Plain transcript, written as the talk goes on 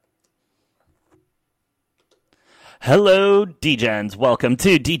Hello, Degens. Welcome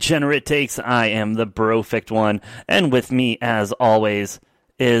to Degenerate Takes. I am the Brofict one, and with me, as always,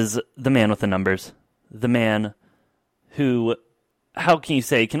 is the man with the numbers. The man who, how can you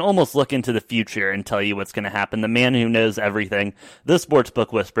say, can almost look into the future and tell you what's going to happen. The man who knows everything. The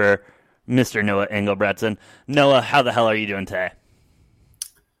sportsbook whisperer, Mr. Noah Engelbretson. Noah, how the hell are you doing today?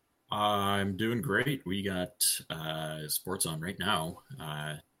 I'm doing great. We got sports on right now.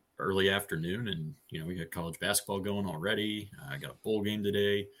 Early afternoon, and we got college basketball going already. I got a bowl game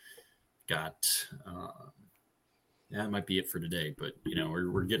today. Got that might be it for today, but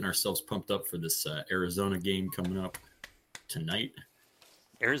we're getting ourselves pumped up for this Arizona game coming up tonight.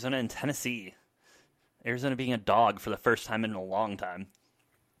 Arizona and Tennessee. Arizona being a dog for the first time in a long time.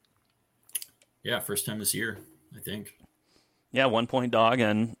 Yeah, first time this year, I think. Yeah, 1 point dog,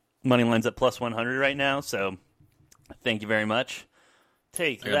 and money lines at plus 100 right now. So, thank you very much.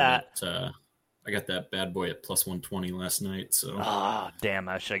 Take that. I got that bad boy at plus 120 last night. So damn,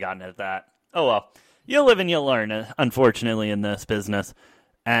 I should have gotten at that. Oh well, you live and you learn, unfortunately, in this business.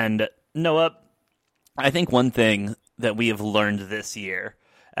 And Noah, I think one thing that we have learned this year,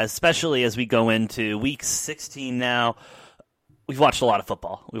 especially as we go into week 16 now, we've watched a lot of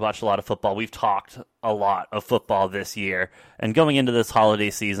football. We've talked a lot of football this year. And going into this holiday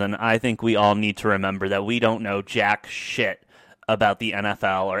season, I think we all need to remember that we don't know jack shit about the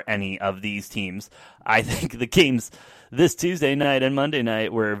NFL or any of these teams. I think the games this Tuesday night and Monday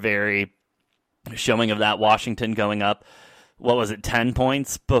night were very showing of that. Washington going up, 10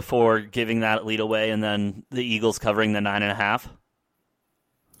 points before giving that lead away, and then the Eagles covering the 9.5?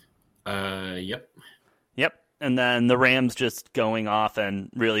 Yep. And then the Rams just going off and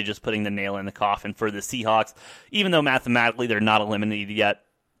really just putting the nail in the coffin for the Seahawks. Even though mathematically they're not eliminated yet,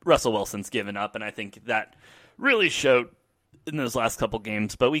 Russell Wilson's given up, and I think that really showed in those last couple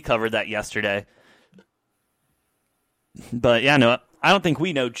games, but we covered that yesterday. But yeah, no, I don't think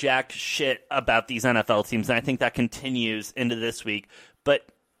we know jack shit about these NFL teams, and I think that continues into this week. But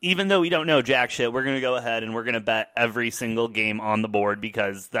even though we don't know jack shit, we're going to go ahead and we're going to bet every single game on the board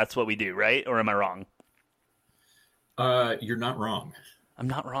because that's what we do, right? Or am I wrong? You're not wrong. I'm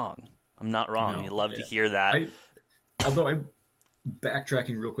not wrong. No, You love to hear that. Although I'm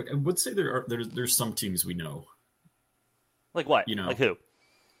backtracking real quick, I would say there's some teams we know. Like what? Like who?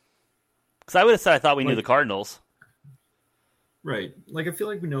 Because I would have said I thought we knew the Cardinals. Right. Like, I feel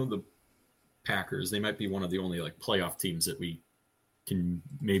like we know the Packers. They might be one of the only, playoff teams that we can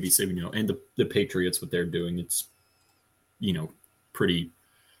maybe say we know. And the Patriots, what they're doing, it's, pretty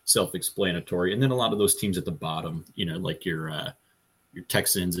self-explanatory. And then a lot of those teams at the bottom, like your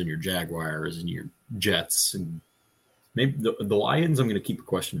Texans and your Jaguars and your Jets. And maybe the Lions I'm going to keep a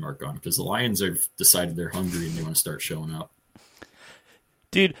question mark on because the Lions have decided they're hungry and they want to start showing up.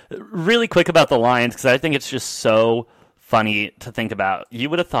 Dude, really quick about the Lions, because I think it's just so funny to think about. You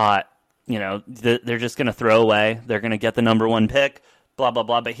would have thought, they're just going to throw away. They're going to get the number one pick, blah, blah,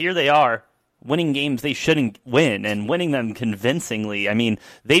 blah. But here they are, winning games they shouldn't win and winning them convincingly. I mean,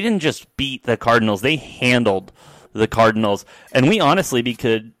 they didn't just beat the Cardinals. They handled the Cardinals. And we honestly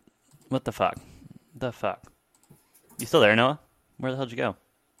could... What the fuck? You still there, Noah? Where the hell did you go?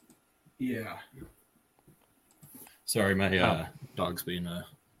 Yeah. Sorry, my dog's being a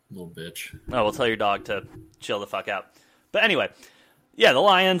little bitch. Oh, we'll tell your dog to chill the fuck out. But anyway, yeah, the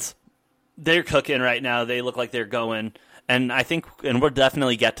Lions, they're cooking right now. They look like they're going. And I think, and we'll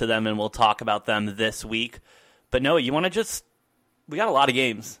definitely get to them and we'll talk about them this week. But Noah, you want to we got a lot of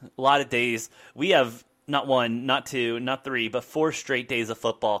games, a lot of days. We have not one, not two, not three, but 4 straight days of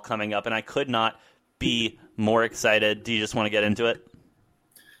football coming up. And I could not be more excited. Do you just want to get into it?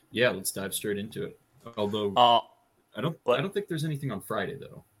 Yeah, let's dive straight into it. Although I don't think there's anything on Friday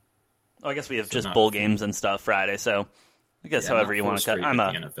though. Oh, I guess we have just bowl games and stuff Friday, so I guess however you want to cut. I'm the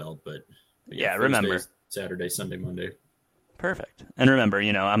NFL, but yeah, remember Saturday, Sunday, Monday. Perfect. And remember,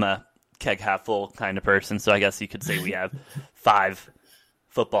 I'm a keg half full kind of person, so I guess you could say we have 5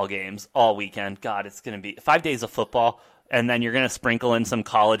 football games all weekend. God, it's going to be 5 days of football, and then you're going to sprinkle in some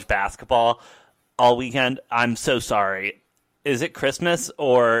college basketball all weekend. I'm so sorry. Is it Christmas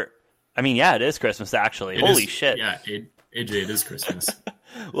or... I mean, yeah, it is Christmas, actually. Holy shit. Yeah, AJ, it is Christmas.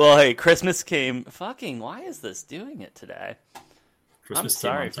 Well, hey, Christmas came... Fucking, why is this doing it today? Christmas I'm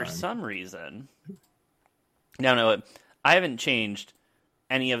sorry, for some reason. No, I haven't changed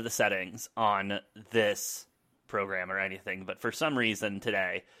any of the settings on this program or anything, but for some reason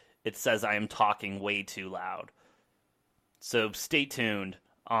today, it says I am talking way too loud. So stay tuned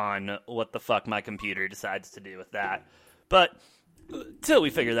on what the fuck my computer decides to do with that. But till we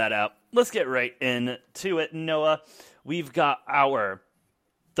figure that out, let's get right into it, Noah. We've got our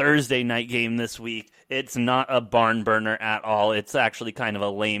Thursday night game this week. It's not a barn burner at all. It's actually kind of a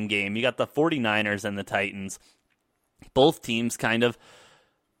lame game. You got the 49ers and the Titans. Both teams kind of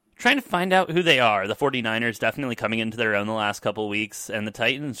trying to find out who they are. The 49ers definitely coming into their own the last couple weeks, and the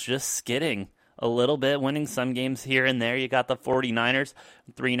Titans just skidding a little bit, winning some games here and there. You got the 49ers,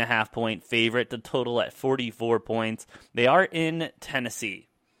 3.5-point favorite, the total at 44 points. They are in Tennessee.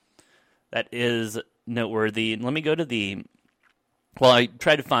 That is noteworthy. Let me go to I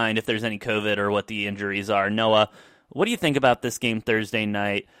tried to find if there's any COVID or what the injuries are. Noah, what do you think about this game Thursday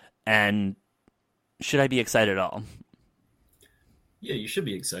night, and should I be excited at all? Yeah, you should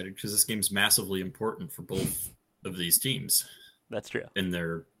be excited because this game's massively important for both of these teams. That's true. In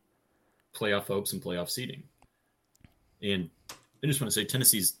their playoff hopes and playoff seeding. And I just want to say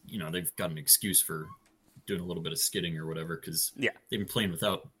Tennessee's, they've got an excuse for doing a little bit of skidding or whatever because they've been playing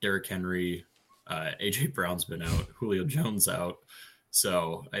without Derrick Henry. A.J. Brown's been out. Julio Jones out.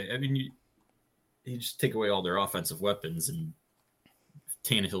 So, I mean, you just take away all their offensive weapons and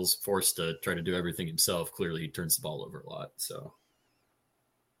Tannehill's forced to try to do everything himself. Clearly, he turns the ball over a lot. So,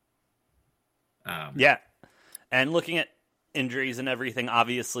 and looking at injuries and everything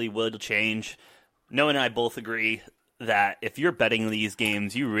obviously will change. Noah and I both agree that if you're betting these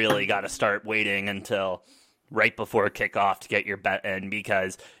games, you really got to start waiting until right before kickoff to get your bet in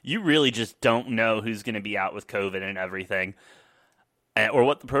because you really just don't know who's going to be out with COVID and everything or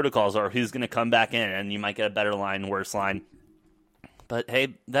what the protocols are, who's going to come back in, and you might get a better line, worse line. But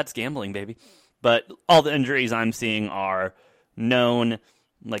hey, that's gambling, baby. But all the injuries I'm seeing are known,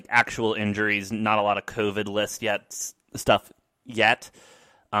 like actual injuries, not a lot of COVID list stuff yet.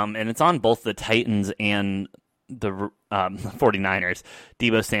 And it's on both the Titans and the 49ers.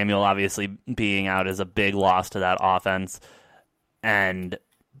 Deebo Samuel obviously being out is a big loss to that offense. And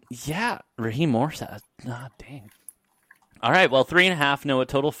yeah, Raheem Morris. Dang. All right, well, 3.5, Noah,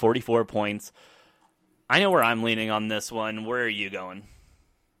 total 44 points. I know where I'm leaning on this one. Where are you going?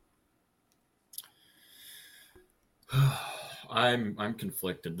 I'm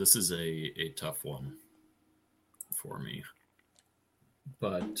conflicted. This is a tough one for me.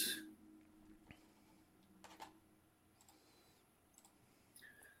 But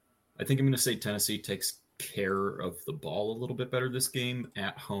I think I'm going to say Tennessee takes care of the ball a little bit better this game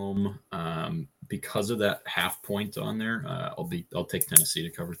at home. Because of that half point on there, I'll take Tennessee to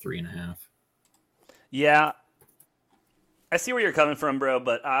cover 3.5. Yeah, I see where you're coming from, bro,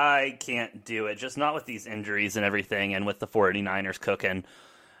 but I can't do it. Just not with these injuries and everything and with the 49ers cooking.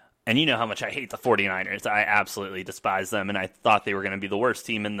 And you know how much I hate the 49ers. I absolutely despise them, and I thought they were going to be the worst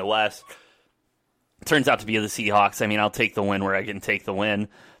team in the West. Turns out to be the Seahawks. I mean, I'll take the win where I can take the win.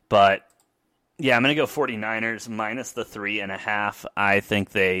 But, yeah, I'm going to go 49ers minus the 3.5. I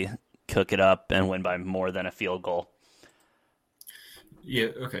think they cook it up and win by more than a field goal. Yeah,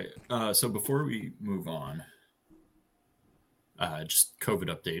 okay. So before we move on, just COVID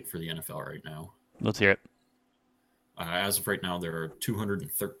update for the NFL right now. Let's hear it. As of right now, there are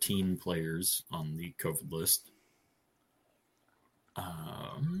 213 players on the COVID list.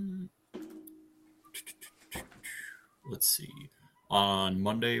 Let's see. On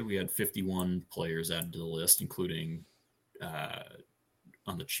Monday, we had 51 players added to the list, including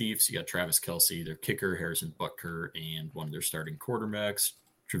on the Chiefs, you got Travis Kelce, their kicker, Harrison Butker, and one of their starting quarterbacks,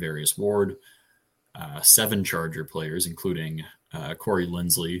 Travarius Ward. 7 Charger players, including Corey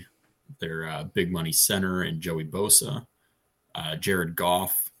Linsley, their big money center, and Joey Bosa. Jared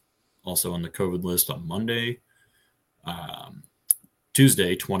Goff, also on the COVID list on Monday.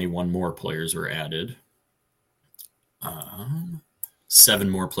 Tuesday, 21 more players were added. 7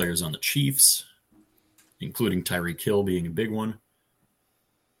 more players on the Chiefs, including Tyreek Hill being a big one.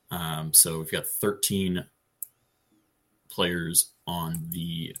 So we've got 13 players on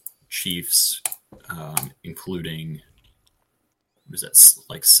the Chiefs, including, was that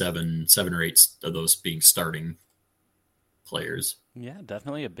like seven or 8 of those being starting players. Yeah,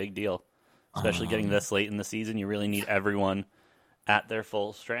 definitely a big deal. Especially getting this late in the season, you really need everyone at their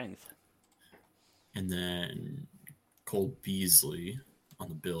full strength. And then Cole Beasley on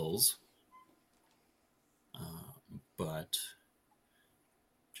the Bills. But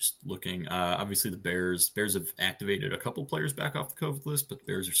just looking, obviously the Bears have activated a couple players back off the COVID list, but the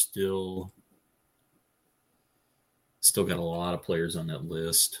Bears are still got a lot of players on that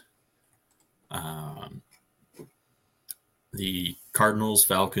list. The Cardinals,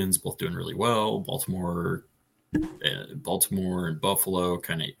 Falcons, both doing really well. Baltimore and Buffalo,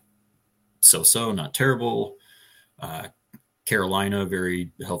 kind of so-so, not terrible. Carolina,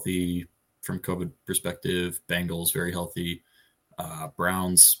 very healthy from COVID perspective. Bengals, very healthy.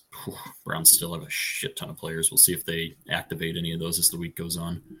 Browns still have a shit ton of players. We'll see if they activate any of those as the week goes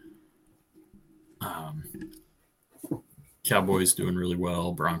on. Cowboys doing really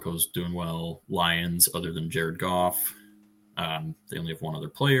well. Broncos doing well. Lions, other than Jared Goff, they only have one other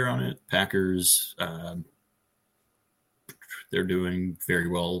player on it. Packers, they're doing very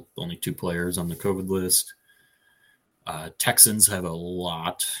well. Only 2 players on the COVID list. Texans have a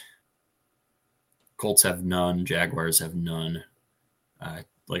lot. Colts have none. Jaguars have none.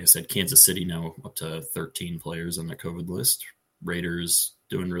 Like I said, Kansas City now up to 13 players on the COVID list. Raiders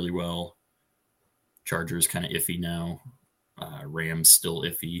doing really well. Chargers kind of iffy now. Rams still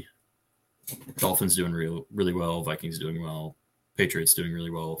iffy. Dolphins doing really well. Vikings doing well. Patriots doing really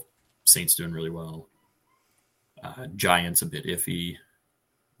well. Saints doing really well. Giants a bit iffy.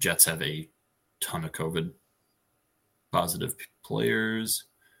 Jets have a ton of COVID positive players.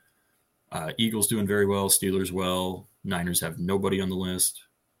 Eagles doing very well. Steelers well. Niners have nobody on the list.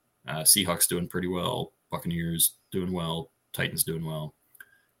 Seahawks doing pretty well. Buccaneers doing well. Titans doing well.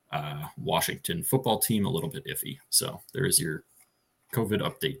 Washington football team a little bit iffy. So there is your COVID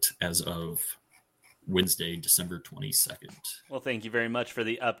update as of Wednesday, December 22nd. Well, thank you very much for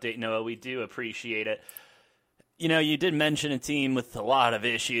the update, Noah. We do appreciate it. You know, you did mention a team with a lot of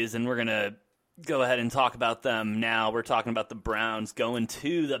issues, and we're going to go ahead and talk about them now. We're talking about the Browns going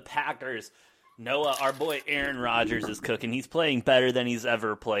to the Packers. Noah, our boy Aaron Rodgers is cooking. He's playing better than he's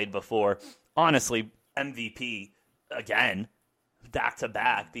ever played before. Honestly, MVP again, back to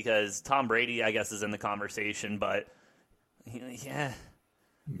back, because Tom Brady, I guess, is in the conversation, but yeah.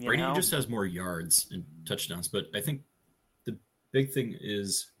 Brady just has more yards and touchdowns, but I think the big thing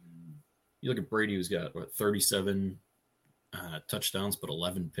is you look at Brady, who's got 37 touchdowns, but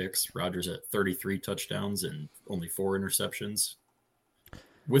 11 picks. Rodgers at 33 touchdowns and only 4 interceptions.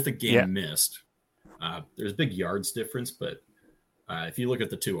 With a game missed, there's a big yards difference, but if you look at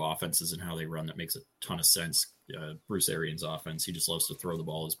the two offenses and how they run, that makes a ton of sense. Bruce Arians' offense, he just loves to throw the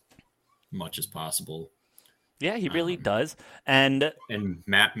ball as much as possible. Yeah, he really does. And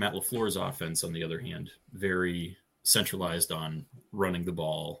Matt LaFleur's offense, on the other hand, very centralized on running the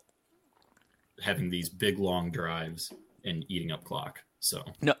ball, having these big, long drives, and eating up clock. So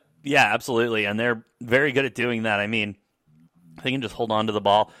no, yeah, absolutely. And they're very good at doing that. I mean, they can just hold on to the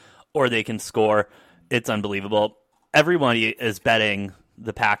ball or they can score. It's unbelievable. Everybody is betting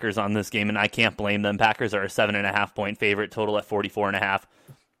the Packers on this game, and I can't blame them. Packers are a 7.5-point favorite, total at 44.5.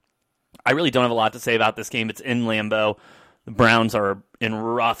 I really don't have a lot to say about this game. It's in Lambeau. The Browns are in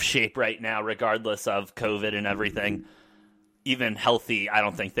rough shape right now, regardless of COVID and everything. Even healthy, I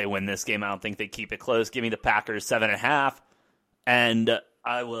don't think they win this game. I don't think they keep it close. Give me the Packers 7.5, and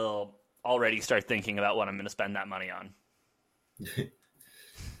I will already start thinking about what I'm going to spend that money on.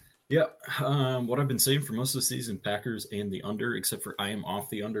 Yeah, what I've been saying for most of the season, Packers and the under, except for I am off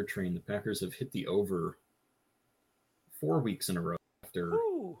the under train. The Packers have hit the over 4 weeks in a row after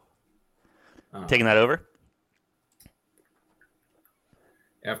taking that over?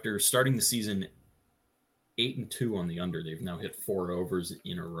 After starting the season 8-2 on the under, they've now hit 4 overs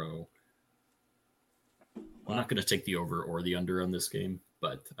in a row. I'm not going to take the over or the under on this game,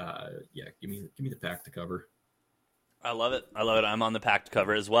 but yeah, give me the Pack to cover. I love it. I'm on the Pack to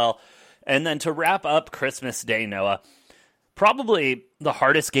cover as well. And then to wrap up Christmas Day, Noah, probably the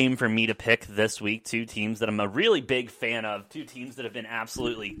hardest game for me to pick this week. 2 teams that I'm a really big fan of. 2 teams that have been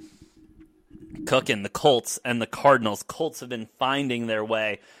absolutely cooking, the Colts and the Cardinals. Colts have been finding their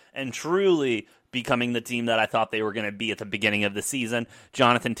way and truly becoming the team that I thought they were going to be at the beginning of the season.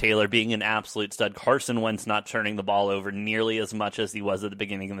 Jonathan Taylor being an absolute stud. Carson Wentz not turning the ball over nearly as much as he was at the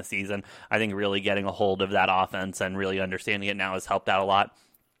beginning of the season. I think really getting a hold of that offense and really understanding it now has helped out a lot.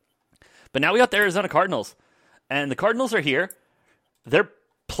 But now we got the Arizona Cardinals. And the Cardinals are here. They're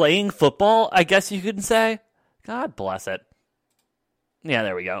playing football, I guess you could say. God bless it. Yeah,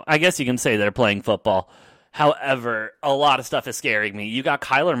 there we go. I guess you can say they're playing football. However, a lot of stuff is scaring me. You got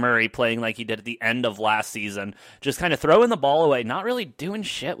Kyler Murray playing like he did at the end of last season, just kind of throwing the ball away, not really doing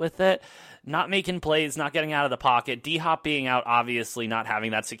shit with it, not making plays, not getting out of the pocket. D-Hop being out, obviously not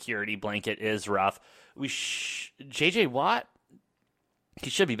having that security blanket is rough. J.J. Watt, he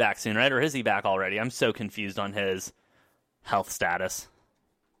should be back soon, right? Or is he back already? I'm so confused on his health status.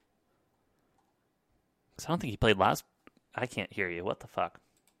 Because I don't think he played last. I can't hear you. What the fuck?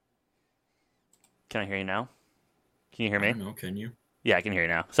 Can I hear you now? Can you hear me? I don't know, can you? Yeah, I can hear you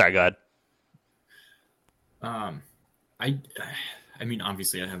now. Sorry, go ahead. I mean,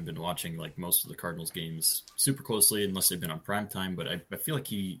 obviously, I haven't been watching like most of the Cardinals games super closely unless they've been on primetime, but I feel like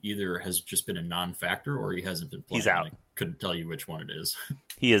he either has just been a non-factor or he hasn't been playing. He's out. I couldn't tell you which one it is.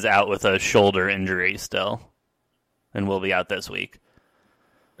 He is out with a shoulder injury still. and will be out this week.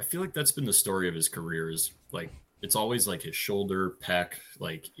 I feel like that's been the story of his career is like it's always like his shoulder, pec,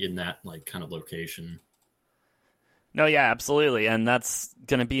 like in that like kind of location. No, yeah, absolutely. And that's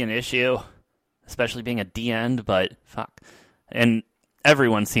going to be an issue, especially being a D end, but fuck. And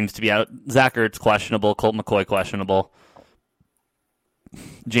everyone seems to be out. Zach Ertz questionable, Colt McCoy questionable,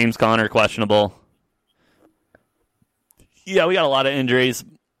 James Conner questionable. Yeah, we got a lot of injuries.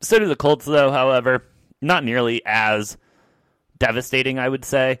 So do the Colts, though, however. Not nearly as devastating, I would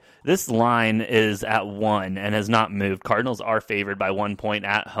say. This line is at 1 and has not moved. Cardinals are favored by 1 point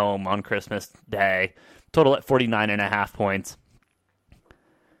at home on Christmas Day. Total at 49.5 points.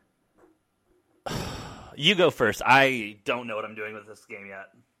 You go first. I don't know what I'm doing with this game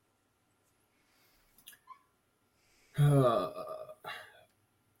yet.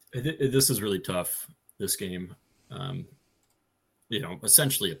 This is really tough, this game.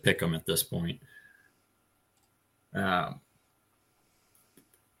 Essentially a pick 'em at this point. I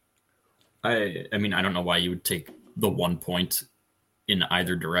mean, I don't know why you would take the 1 point in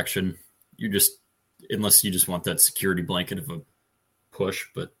either direction. Unless you just want that security blanket of a push,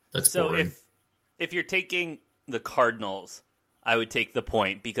 but that's boring. So if you're taking the Cardinals, I would take the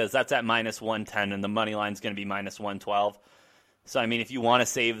point because that's at minus 110 and the money line's going to be minus 112. So, I mean, if you want to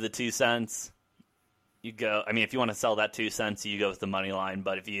save the 2 cents, you go. I mean, if you want to sell that 2 cents, you go with the money line.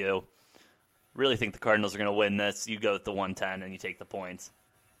 But if you really think the Cardinals are going to win this, you go with the 110 and you take the points,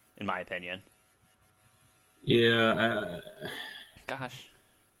 in my opinion. Yeah. Gosh.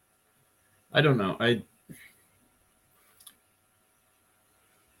 I don't know. I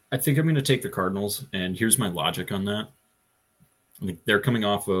think I'm going to take the Cardinals, and here's my logic on that. I think they're coming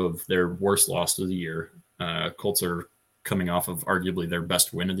off of their worst loss of the year. Colts are coming off of arguably their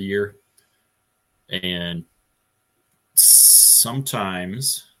best win of the year. And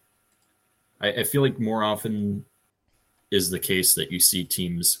sometimes, I feel like more often is the case that you see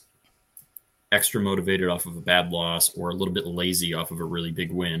teams extra motivated off of a bad loss or a little bit lazy off of a really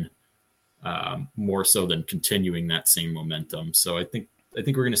big win, more so than continuing that same momentum. So I think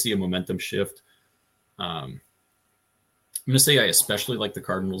we're going to see a momentum shift. I'm going to say I especially like the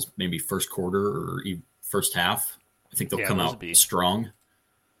Cardinals maybe first quarter or even first half. I think they'll come out strong,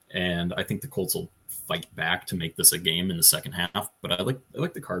 and I think the Colts will fight back to make this a game in the second half. But I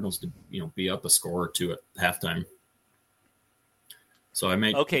like the Cardinals to be up a score or two at halftime. So I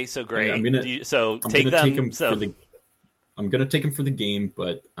may so great. I'm gonna take them. I'm gonna take them for the game,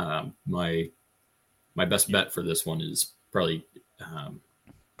 but my best bet for this one is probably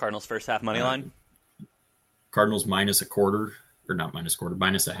Cardinals first half money line. Cardinals minus a quarter, or not minus a quarter,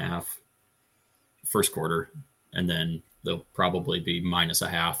 minus a half first quarter, and then they'll probably be minus a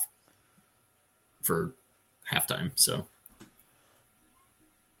half for halftime. So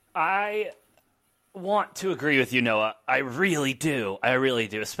I want to agree with you, Noah. I really do.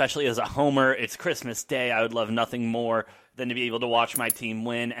 Especially as a homer. It's Christmas Day. I would love nothing more than to be able to watch my team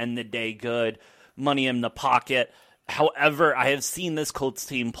win, end the day good, money in the pocket. However, I have seen this Colts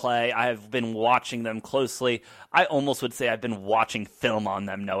team play. I have been watching them closely. I almost would say I've been watching film on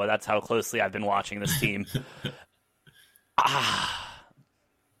them, Noah. That's how closely I've been watching this team.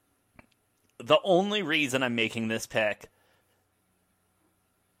 The only reason I'm making this pick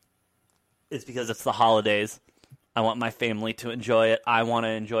is because it's the holidays. I want my family to enjoy it. I want to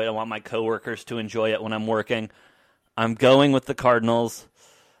enjoy it. I want my coworkers to enjoy it when I'm working. I'm going with the Cardinals,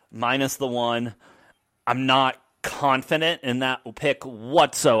 minus the 1. I'm not confident in that pick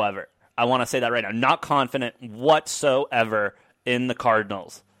whatsoever. I want to say that right now. Not confident whatsoever in the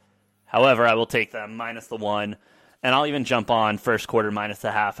Cardinals. However, I will take them minus the 1, and I'll even jump on first quarter minus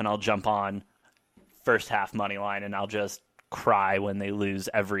the half, and I'll jump on first half money line, and I'll just cry when they lose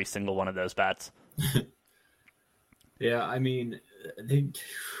every single one of those bets. Yeah, I mean,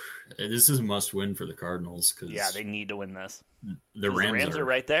 this is a must-win for the Cardinals. They need to win this. The Rams are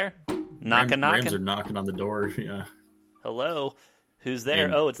right there. Knocking. Rams are knocking on the door. Yeah. Hello. Who's there?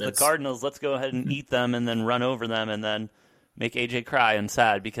 And it's the Cardinals. Let's go ahead and eat them and then run over them and then make AJ cry and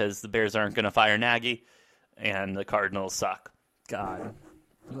sad because the Bears aren't going to fire Nagy and the Cardinals suck. God.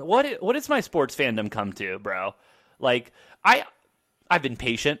 What is my sports fandom come to, bro? Like, I've been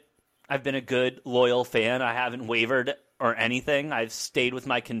patient. I've been a good, loyal fan. I haven't wavered or anything. I've stayed with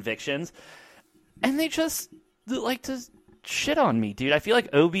my convictions. And they just like to shit on me, dude. I feel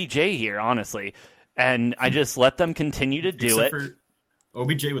like OBJ here, honestly. And I just let them continue to do it.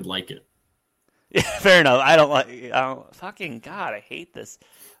 OBJ would like it. Yeah, fair enough. I don't fucking God, I hate this.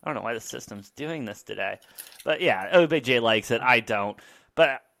 I don't know why the system's doing this today. But yeah, OBJ likes it. I don't.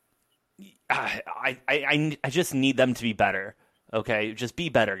 But I just need them to be better. Okay? Just be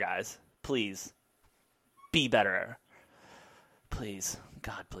better, guys. Please. Be better. Please.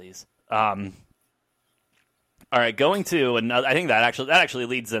 God, please. All right, going to another. I think that actually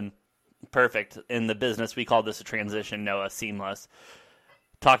leads in perfect in the business. We call this a transition, Noah, seamless.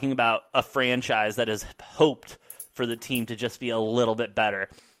 Talking about a franchise that has hoped for the team to just be a little bit better.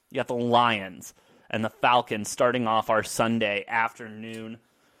 You got the Lions and the Falcons starting off our Sunday afternoon.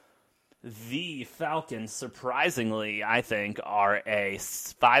 The Falcons, surprisingly, I think, are a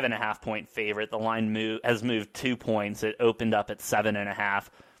 5.5-point favorite. The line has moved 2 points. It opened up at 7.5.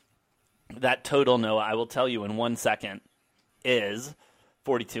 That total, Noah, I will tell you in 1 second, is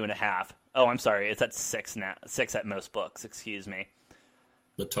 42.5. Oh, I'm sorry. It's at 6 now. 6 at most books. Excuse me.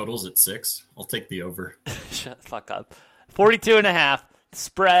 The total's at 6. I'll take the over. Shut the fuck up. 42.5.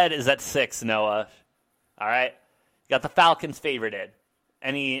 Spread is at 6, Noah. All right? You got the Falcons favorited.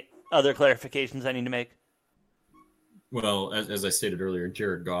 Any other clarifications I need to make? Well, as I stated earlier,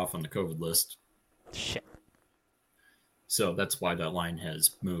 Jared Goff on the COVID list. Shit. So that's why that line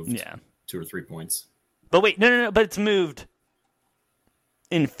has moved 2 or 3 points. But wait, no. But it's moved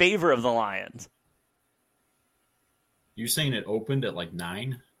in favor of the Lions. You're saying it opened at like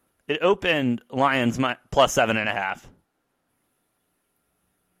 9? It opened Lions plus 7.5.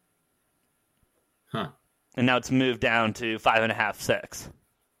 Huh. And now it's moved down to 5.5, 6.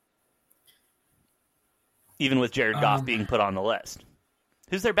 Even with Jared Goff being put on the list.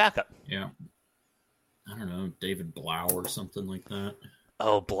 Who's their backup? Yeah. I don't know, David Blau or something like that.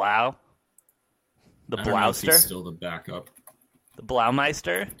 Oh, Blau? The I don't know if Blauster? he's still the backup. The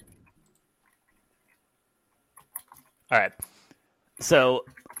Blaumeister? All right. So,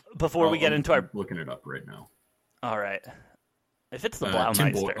 before we get into our... I'm looking it up right now. All right. If it's the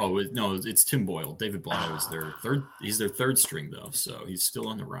Blaumeister... It's Tim Boyle. David Blau is their third. He's their third string, though, so he's still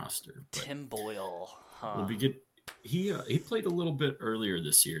on the roster. Tim Boyle. Huh. He played a little bit earlier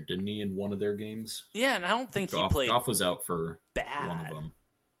this year, didn't he, in one of their games? Yeah, and I don't think he played Goff was out for bad. One of them.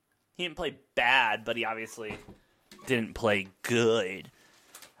 He didn't play bad, but he obviously didn't play good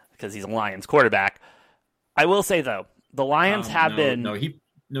because he's a Lions quarterback. I will say, though, the Lions have been... No,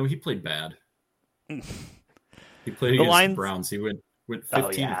 he played bad. He played against the Browns. He went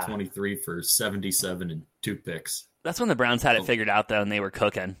 15 of 23 for 77 and 2 picks. That's when the Browns had it figured out, though, and they were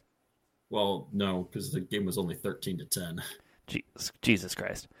cooking. Well, no, because the game was only 13-10. Jesus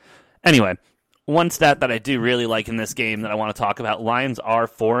Christ. Anyway, one stat that I do really like in this game that I want to talk about, Lions are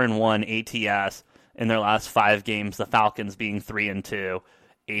 4-1 ATS in their last 5 games, the Falcons being 3-2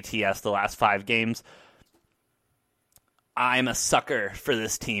 ATS the last 5 games. I'm a sucker for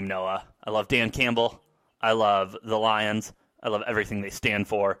this team, Noah. I love Dan Campbell. I love the Lions. I love everything they stand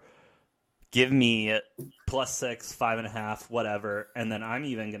for. Give me +6, 5.5, whatever, and then I'm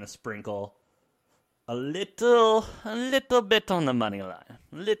even going to sprinkle a little bit on the money line.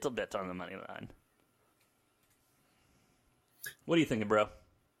 A little bit on the money line. What are you thinking, bro?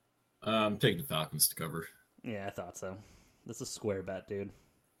 I'm taking the Falcons to cover. Yeah, I thought so. This is a square bet, dude.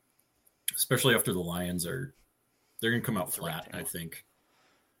 Especially after the Lions they're going to come out flat, I think.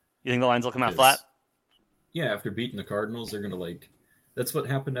 You think the Lions will come out flat? Yeah, after beating the Cardinals, they're going to that's what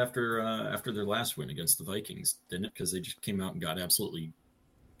happened after their last win against the Vikings, didn't it? Because they just came out and got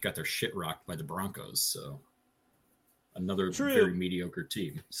their shit rocked by the Broncos. So another very mediocre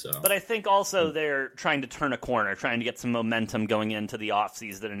team. So, but I think also they're trying to turn a corner, trying to get some momentum going into the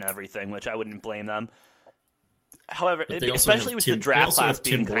offseason and everything, which I wouldn't blame them. However, especially with the draft class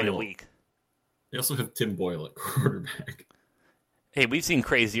being kind of weak. They also have Tim Boyle at quarterback. Hey, we've seen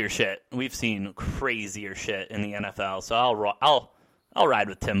crazier shit. We've seen crazier shit in the NFL. So I'll ride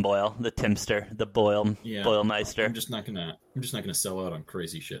with Tim Boyle, the Timster, the Boylmeister. I'm just not gonna sell out on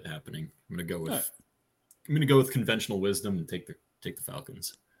crazy shit happening. I'm gonna go with conventional wisdom and take the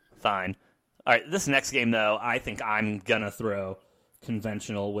Falcons. Fine. All right, this next game though, I think I'm gonna throw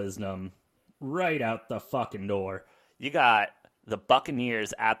conventional wisdom right out the fucking door. You got the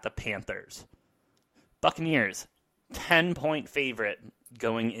Buccaneers at the Panthers. Buccaneers, 10-point favorite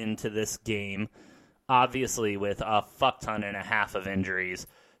going into this game. Obviously, with a fuck ton and a half of injuries.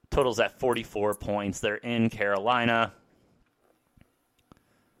 Totals at 44 points. They're in Carolina.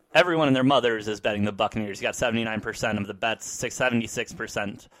 Everyone and their mothers is betting the Buccaneers. You got 79% of the bets,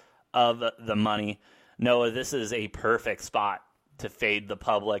 76% of the money. Noah, this is a perfect spot to fade the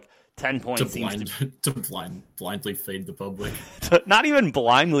public. 10 points blindly fade the public. Not even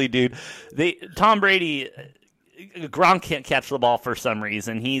blindly, dude. Tom Brady... Gronk can't catch the ball for some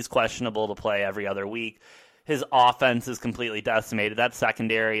reason. He's questionable to play every other week. His offense is completely decimated. That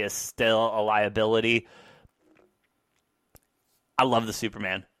secondary is still a liability. I love the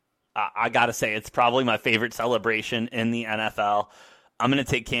Superman. I got to say, it's probably my favorite celebration in the NFL. I'm going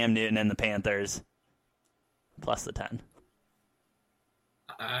to take Cam Newton and the Panthers plus the 10.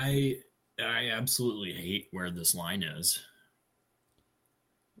 I absolutely hate where this line is.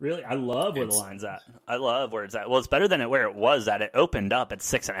 Really, I love where the line's at. I love where it's at. Well, it's better than where it was at. It opened up at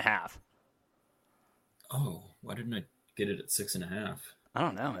 6.5. Oh, why didn't I get it at 6.5? I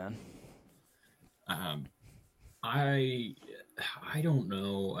don't know, man. I don't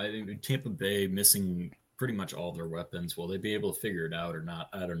know. I think Tampa Bay missing pretty much all their weapons. Will they be able to figure it out or not?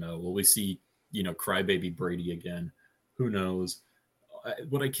 I don't know. Will we see, crybaby Brady again? Who knows?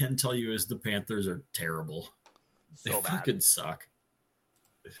 What I can tell you is the Panthers are terrible. They fucking suck.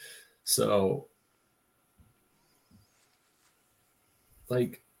 So,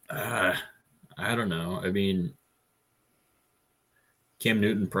 I don't know. I mean, Cam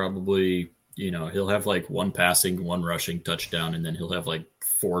Newton probably, he'll have like one passing, one rushing touchdown, and then he'll have like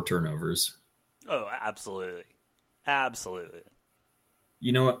 4 turnovers. Oh, absolutely. Absolutely.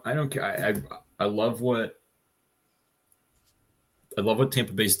 You know what? I don't care. I love what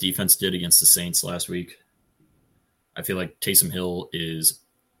Tampa Bay's defense did against the Saints last week. I feel like Taysom Hill is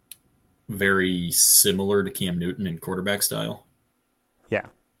very similar to Cam Newton in quarterback style. Yeah.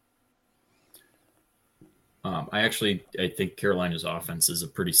 I think Carolina's offense is a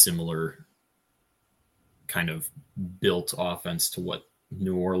pretty similar kind of built offense to what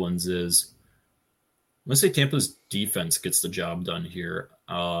New Orleans is. I'm going to say Tampa's defense gets the job done here.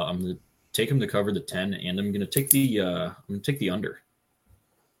 I'm going to take them to cover the 10, and I'm going to take the under.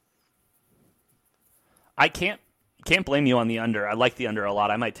 I can't blame you on the under. I like the under a lot.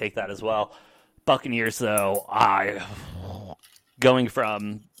 I might take that as well. Buccaneers, though, going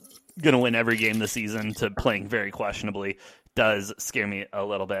from going to win every game this season to playing very questionably does scare me a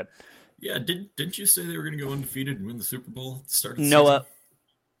little bit. Yeah, didn't you say they were going to go undefeated and win the Super Bowl at the start of the season?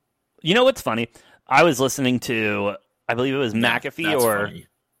 You know what's funny? I was listening to, I believe it was McAfee or funny.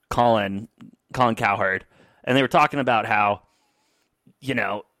 Colin Cowherd, and they were talking about how,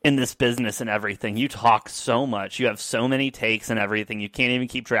 in this business and everything, you talk so much, you have so many takes and everything, you can't even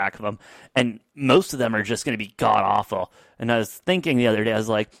keep track of them, and most of them are just going to be god-awful. And I was thinking the other day, I was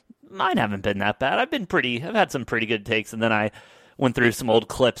like, mine haven't been that bad. I've had some pretty good takes, and then I went through some old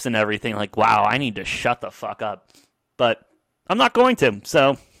clips and everything, like, wow, I need to shut the fuck up. But I'm not going to,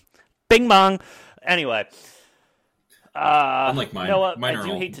 so bing bong. Anyway. Unlike mine. You know what? Mine I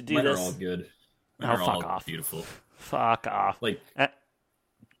do hate to do mine this. Are all good. Mine are fuck all off. Beautiful. Fuck off.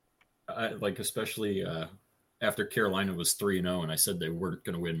 Especially after Carolina was 3-0, and I said they weren't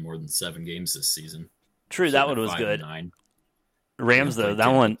going to win more than 7 games this season. True, so that one was good. Rams, though,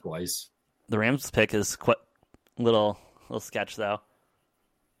 that one twice. The Rams pick is quite little sketch, though.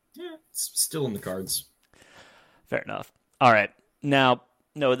 Yeah, it's still in the cards. Fair enough. All right, now,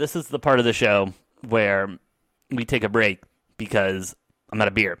 no, this is the part of the show where we take a break because I'm out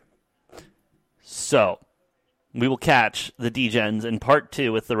of beer. So we will catch the D-Gens in part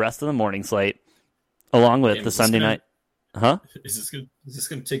 2 with the rest of the morning slate, along with the Sunday night. Huh? Is this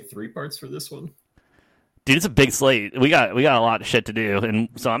gonna take 3 parts for this one? Dude, it's a big slate. We got a lot of shit to do, and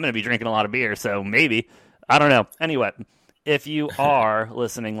so I'm gonna be drinking a lot of beer. So maybe, I don't know. Anyway, if you are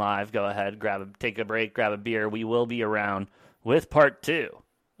listening live, go ahead, take a break, grab a beer. We will be around with part 2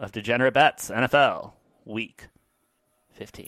 of Degenerate Bets NFL Week 15.